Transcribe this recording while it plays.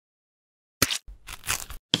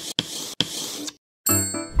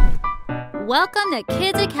Welcome to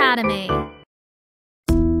Kids Academy.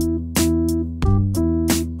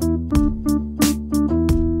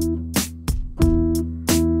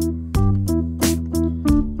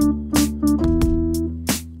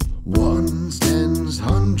 Ones, tens,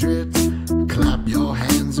 hundreds, clap your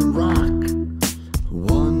hands and rock.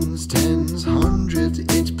 Ones, tens, hundreds,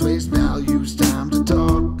 each place values, time to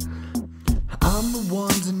talk. I'm the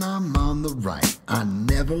ones and I'm on the right. I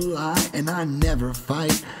never lie and I never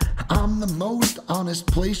fight. I'm the most honest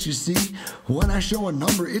place you see. When I show a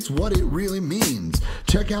number, it's what it really means.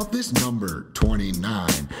 Check out this number, 29.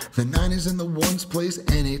 The 9 is in the ones place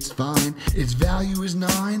and it's fine. Its value is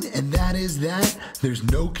 9 and that is that. There's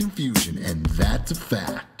no confusion and that's a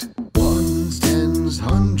fact. Ones, tens,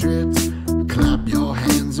 hundreds, clap your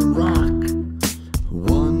hands and rock.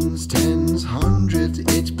 Ones, tens, hundreds,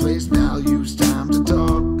 each place values, time to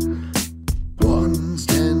talk. Ones,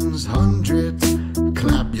 tens, hundreds,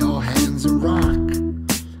 clap your hands and rock.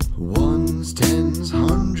 Ones, tens,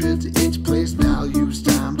 hundreds, each place values,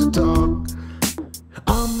 time to talk.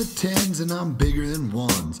 I'm the tens and I'm bigger than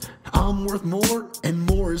ones. I'm worth more and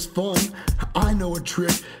more is fun. I know a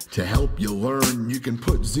trick to help you learn. You can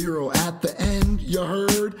put 0 at the end, you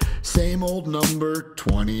heard? Same old number,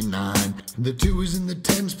 29. The 2 is in the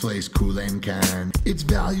tens place, cool and kind. Its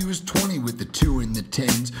value is 20 with the 2 in the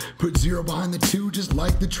tens. Put 0 behind the 2 just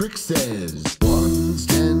like the trick says. Ones,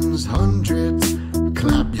 tens, hundreds,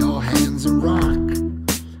 clap your hands and rock.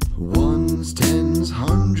 Ones, tens,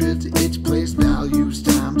 hundreds, each place values,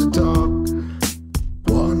 time to talk.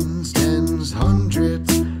 Ones, tens,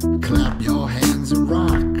 hundreds, clap your hands and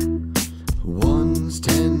rock. Ones,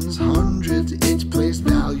 tens, hundreds, each place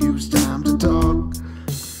values, time to talk.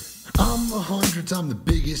 I'm the hundreds, I'm the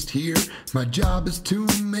biggest here. My job is to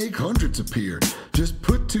make hundreds appear. Just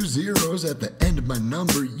put 2 zeros at the end of my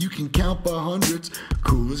number. You can count by hundreds,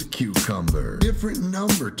 cool as a cucumber. Different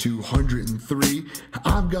number, 203.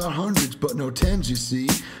 I've got hundreds, but no tens, you see.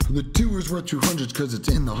 The 2 is worth 200s cause it's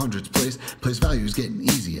in the hundreds place. Place value is getting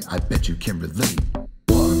easier, I bet you can relate.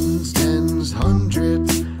 Ones, tens,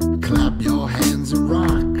 hundreds, clap your hands.